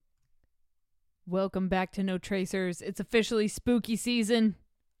Welcome back to No Tracers. It's officially spooky season.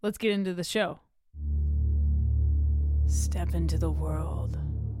 Let's get into the show. Step into the world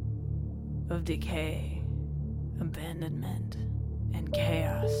of decay, abandonment, and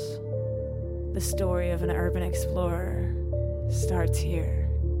chaos. The story of an urban explorer starts here,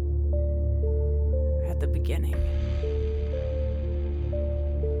 at the beginning.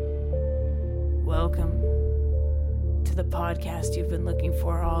 Welcome to the podcast you've been looking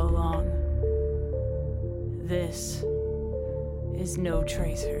for all along. This is No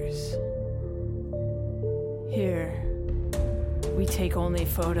Tracers. Here, we take only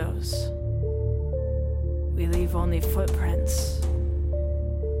photos. We leave only footprints.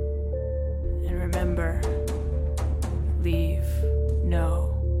 And remember, leave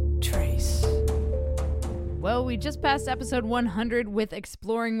no trace. Well, we just passed episode 100 with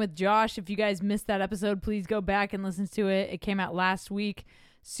Exploring with Josh. If you guys missed that episode, please go back and listen to it. It came out last week.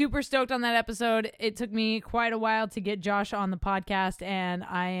 Super stoked on that episode. It took me quite a while to get Josh on the podcast, and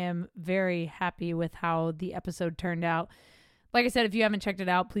I am very happy with how the episode turned out. Like I said, if you haven't checked it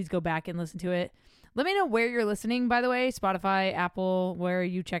out, please go back and listen to it. Let me know where you're listening, by the way, Spotify, Apple, where are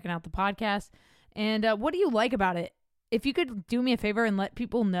you checking out the podcast? And what do you like about it? If you could do me a favor and let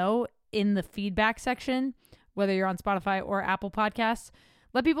people know in the feedback section, whether you're on Spotify or Apple Podcasts,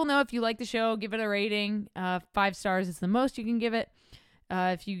 let people know if you like the show, give it a rating. 5 stars is the most you can give it.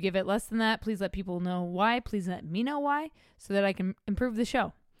 If you give it less than that, please let people know why. Please let me know why so that I can improve the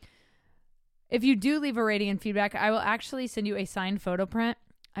show. If you do leave a rating and feedback, I will actually send you a signed photo print.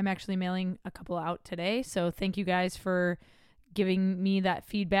 I'm actually mailing a couple out today. So thank you guys for giving me that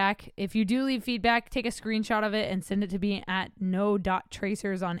feedback. If you do leave feedback, take a screenshot of it and send it to me at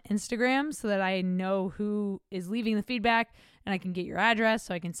no.tracers on Instagram so that I know who is leaving the feedback and I can get your address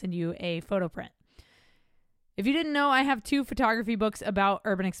so I can send you a photo print. If you didn't know, I have 2 photography books about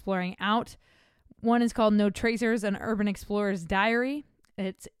urban exploring out. One is called No Tracers, an Urban Explorer's Diary.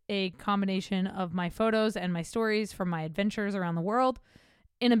 It's a combination of my photos and my stories from my adventures around the world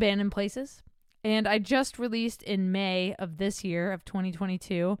in abandoned places. And I just released in May of this year, of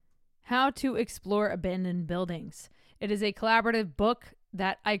 2022, How to Explore Abandoned Buildings. It is a collaborative book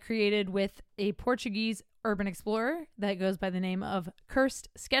that I created with a Portuguese urban explorer that goes by the name of Cursed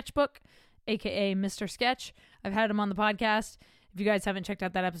Sketchbook, aka Mr. Sketch. I've had him on the podcast. If you guys haven't checked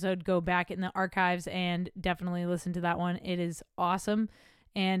out that episode, go back in the archives and definitely listen to that one. It is awesome.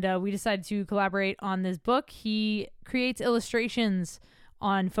 And we decided to collaborate on this book. He creates illustrations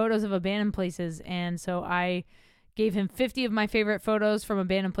on photos of abandoned places. And so I gave him 50 of my favorite photos from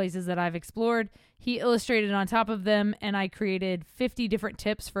abandoned places that I've explored. He illustrated on top of them, and I created 50 different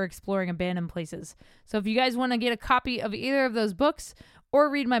tips for exploring abandoned places. So if you guys want to get a copy of either of those books or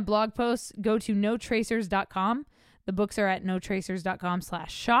read my blog posts, go to notracers.com. The books are at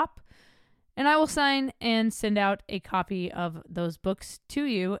notracers.com/shop. And I will sign and send out a copy of those books to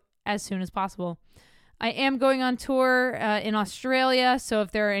you as soon as possible. I am going on tour in Australia, so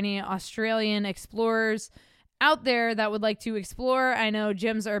if there are any Australian explorers out there that would like to explore, I know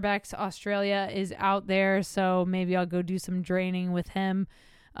Jim's Urbex Australia is out there, so maybe I'll go do some draining with him.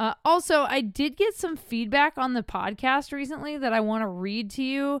 Also, I did get some feedback on the podcast recently that I want to read to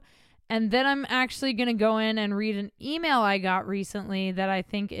you. And then I'm actually going to go in and read an email I got recently that I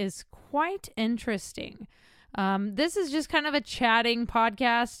think is quite interesting. This is just kind of a chatting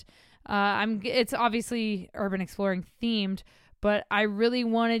podcast. It's obviously urban exploring themed, but I really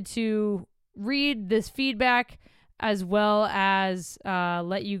wanted to read this feedback as well as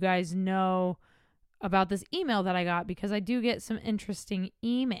let you guys know about this email that I got, because I do get some interesting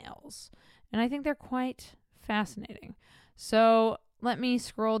emails and I think they're quite fascinating. So let me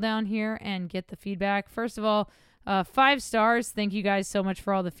scroll down here and get the feedback. First of all, 5 stars. Thank you guys so much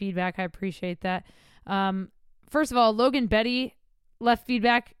for all the feedback. I appreciate that. First of all, Logan Betty left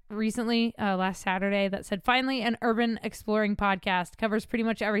feedback recently, last Saturday, that said, finally, an urban exploring podcast covers pretty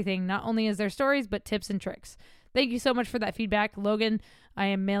much everything. Not only is there stories, but tips and tricks. Thank you so much for that feedback, Logan. I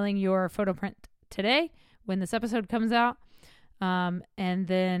am mailing your photo print today when this episode comes out. And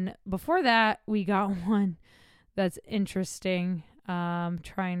then before that, we got one that's interesting.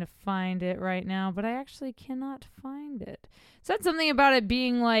 Trying to find it right now, but I actually cannot find it. It said something about it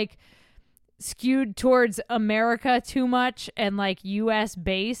being like skewed towards America too much and like US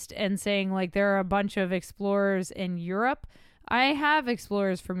based, and saying like there are a bunch of explorers in Europe. I have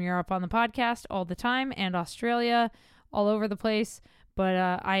explorers from Europe on the podcast all the time, and Australia, all over the place. But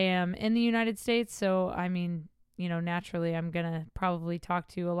I am in the United States, so I mean, you know, naturally I'm going to probably talk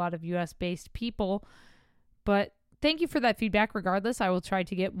to a lot of US based people. But thank you for that feedback. Regardless, I will try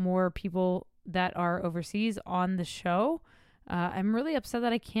to get more people that are overseas on the show. I'm really upset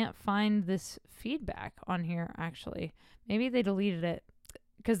that I can't find this feedback on here, actually. Maybe they deleted it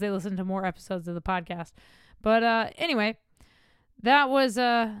because they listened to more episodes of the podcast. But anyway, that was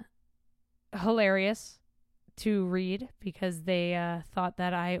hilarious to read because they thought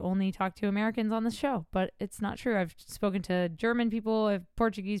that I only talk to Americans on the show, but it's not true. I've spoken to German people,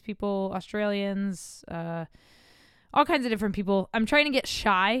 Portuguese people, Australians, all kinds of different people. I'm trying to get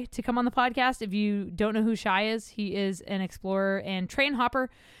Shy to come on the podcast. If you don't know who Shy is, he is an explorer and train hopper.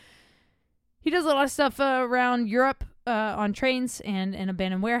 He does a lot of stuff around Europe on trains and in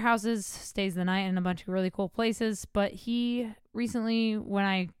abandoned warehouses, stays the night in a bunch of really cool places. But he recently, when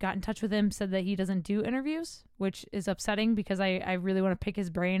I got in touch with him, said that he doesn't do interviews, which is upsetting because I really want to pick his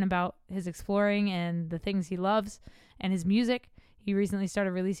brain about his exploring and the things he loves and his music. He recently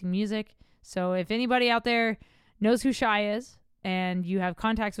started releasing music. So if anybody out there knows who Shy is and you have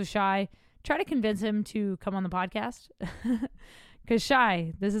contacts with Shy, try to convince him to come on the podcast. Because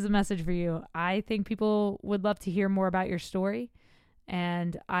Shy, this is a message for you. I think people would love to hear more about your story.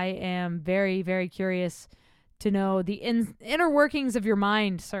 And I am very, very curious to know the inner workings of your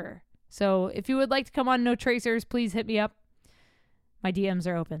mind, sir. So if you would like to come on No Tracers, please hit me up. My DMs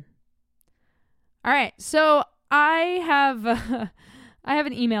are open. All right. So I have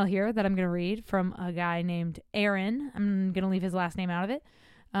an email here that I'm going to read from a guy named Aaron. I'm going to leave his last name out of it.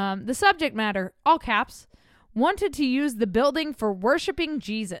 The subject matter, all caps, wanted to use the building for worshiping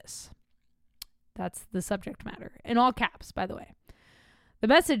Jesus. That's the subject matter. In all caps, by the way. The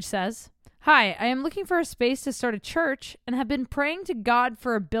message says, "Hi, I am looking for a space to start a church and have been praying to God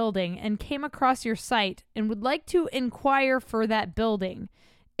for a building and came across your site and would like to inquire for that building.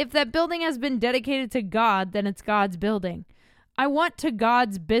 If that building has been dedicated to God, then it's God's building. I want to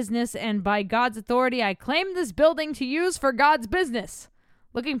God's business, and by God's authority, I claim this building to use for God's business.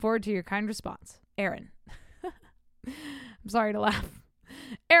 Looking forward to your kind response. Aaron." I'm sorry to laugh.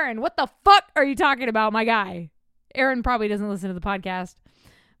 Aaron, what the fuck are you talking about, my guy? Aaron probably doesn't listen to the podcast.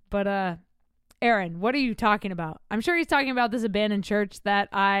 But, Aaron, what are you talking about? I'm sure he's talking about this abandoned church that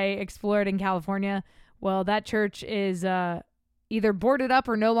I explored in California. Well, that church is either boarded up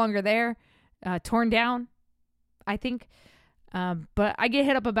or no longer there, torn down, I think. But I get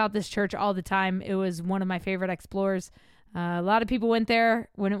hit up about this church all the time. It was one of my favorite explorers. A lot of people went there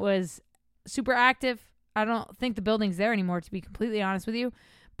when it was super active. I don't think the building's there anymore, to be completely honest with you.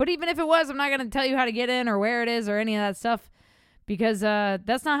 But even if it was, I'm not going to tell you how to get in or where it is or any of that stuff because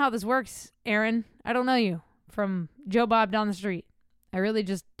that's not how this works, Aaron. I don't know you from Joe Bob down the street. I really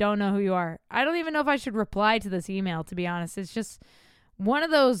just don't know who you are. I don't even know if I should reply to this email, to be honest. It's just one of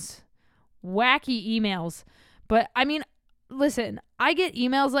those wacky emails. But, I mean, listen, I get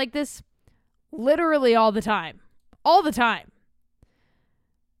emails like this literally all the time. All the time.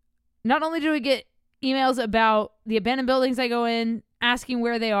 Not only do we get emails about the abandoned buildings I go in, asking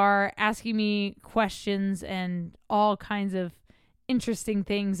where they are, asking me questions and all kinds of interesting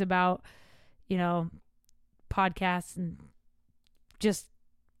things about, podcasts and just,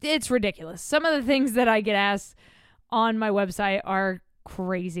 it's ridiculous. Some of the things that I get asked on my website are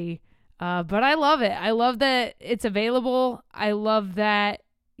crazy, but I love it. I love that it's available. I love that,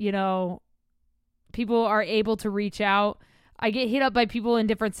 people are able to reach out. I get hit up by people in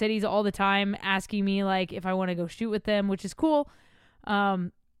different cities all the time asking me like if I want to go shoot with them, which is cool.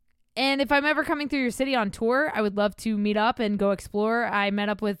 And if I'm ever coming through your city on tour, I would love to meet up and go explore. I met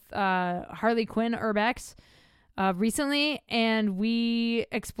up with Harley Quinn Urbex recently, and we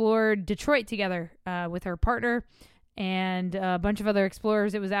explored Detroit together with her partner and a bunch of other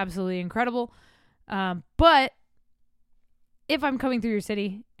explorers. It was absolutely incredible. But if I'm coming through your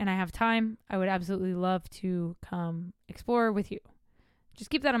city and I have time, I would absolutely love to come explore with you. Just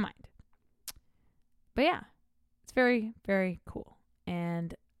keep that in mind. But yeah, it's very, very cool.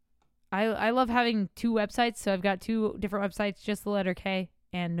 And I love having two websites. So I've got two different websites, just the letter K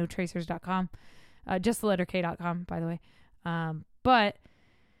and notracers.com. Just the letter K.com, by the way. But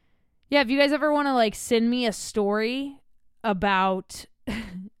yeah, if you guys ever want to like send me a story about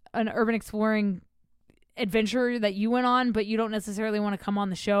an urban exploring adventure that you went on, but you don't necessarily want to come on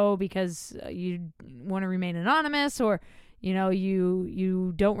the show because you want to remain anonymous, or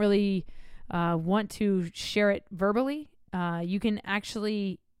you don't really want to share it verbally, you can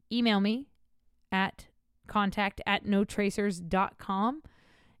actually email me at contact@notracers.com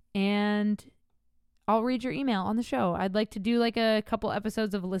and I'll read your email on the show. I'd like to do like a couple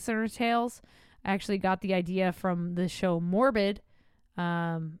episodes of listener tales. I actually got the idea from the show Morbid.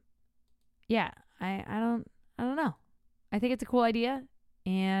 Yeah, I don't know. I think it's a cool idea,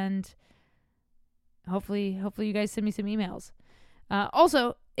 and hopefully you guys send me some emails.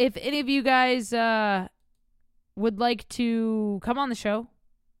 Also, if any of you guys would like to come on the show,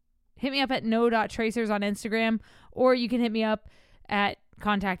 hit me up at no.tracers on Instagram, or you can hit me up at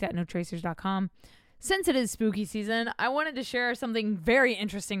contact@notracers.com. Since it is spooky season, I wanted to share something very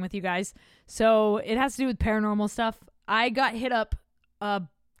interesting with you guys. So it has to do with paranormal stuff. I got hit up a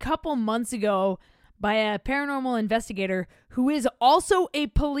couple months ago by a paranormal investigator who is also a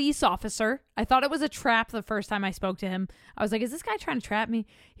police officer. I thought it was a trap the first time I spoke to him. I was like, is this guy trying to trap me?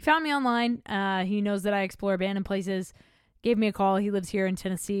 He found me online. He knows that I explore abandoned places. Gave me a call. He lives here in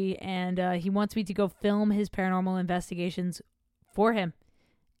Tennessee, and he wants me to go film his paranormal investigations for him.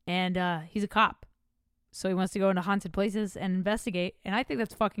 And he's a cop. So he wants to go into haunted places and investigate. And I think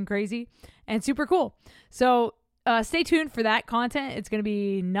that's fucking crazy and super cool. So stay tuned for that content. It's going to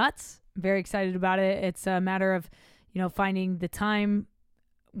be nuts. Very excited about it. It's a matter of, finding the time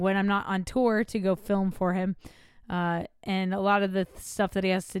when I'm not on tour to go film for him. And a lot of the stuff that he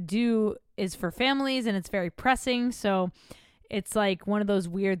has to do is for families, and it's very pressing. So it's like one of those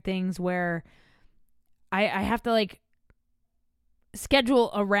weird things where I have to like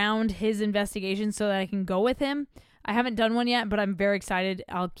schedule around his investigation so that I can go with him. I haven't done one yet, but I'm very excited.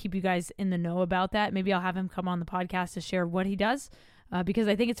 I'll keep you guys in the know about that. Maybe I'll have him come on the podcast to share what he does. Because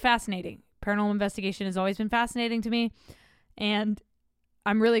I think it's fascinating. Paranormal investigation has always been fascinating to me, and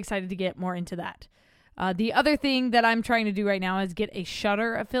I'm really excited to get more into that. The other thing that I'm trying to do right now is get a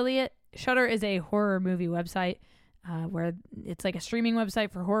Shudder affiliate. Shudder is a horror movie website where it's like a streaming website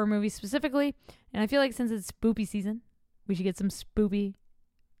for horror movies specifically, and I feel like since it's spoopy season, we should get some spoopy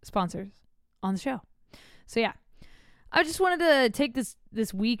sponsors on the show. So yeah. I just wanted to take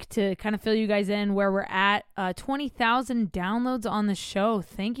this week to kind of fill you guys in where we're at. 20,000 downloads on the show.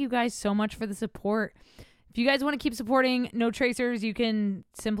 Thank you guys so much for the support. If you guys want to keep supporting No Tracers, you can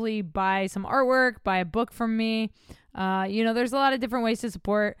simply buy some artwork, buy a book from me. There's a lot of different ways to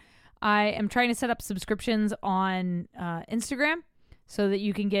support. I am trying to set up subscriptions on Instagram so that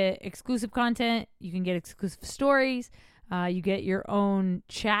you can get exclusive content. You can get exclusive stories. You get your own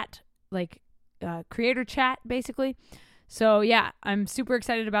chat, like creator chat, basically. So yeah, I'm super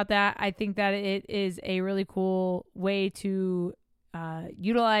excited about that. I think that it is a really cool way to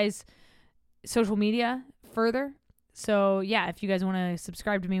utilize social media further. So yeah, if you guys want to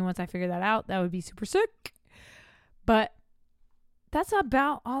subscribe to me once I figure that out, that would be super sick. But that's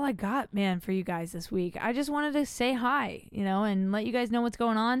about all I got, man, for you guys this week. I just wanted to say hi, and let you guys know what's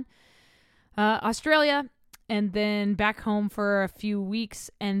going on. Australia, and then back home for a few weeks,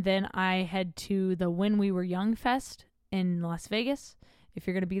 and then I head to the When We Were Young Fest in Las Vegas. If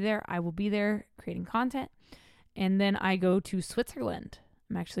you're going to be there, I will be there creating content. And then I go to Switzerland.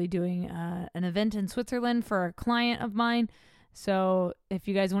 I'm actually doing an event in Switzerland for a client of mine. So if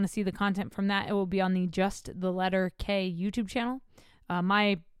you guys want to see the content from that, it will be on the Just the Letter K YouTube channel.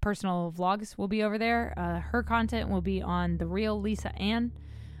 My personal vlogs will be over there. Her content will be on The Real Lisa Ann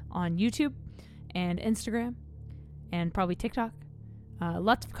on YouTube and Instagram and probably TikTok.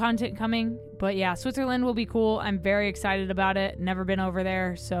 Lots of content coming, but yeah, Switzerland will be cool. I'm very excited about it. Never been over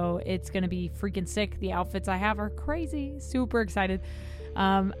there, so it's going to be freaking sick. The outfits I have are crazy. Super excited.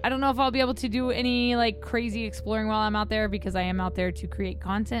 I don't know if I'll be able to do any like crazy exploring while I'm out there because I am out there to create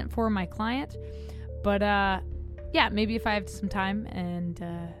content for my client. But yeah, maybe if I have some time and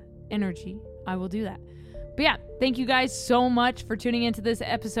energy, I will do that. But yeah, thank you guys so much for tuning into this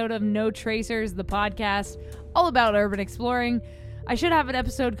episode of No Tracers, the podcast all about urban exploring. I should have an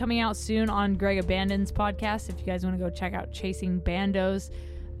episode coming out soon on Greg Abandon's podcast. If you guys want to go check out Chasing Bandos,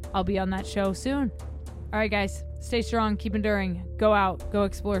 I'll be on that show soon. All right, guys, stay strong, keep enduring, go out, go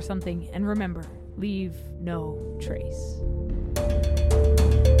explore something, and remember, leave no trace.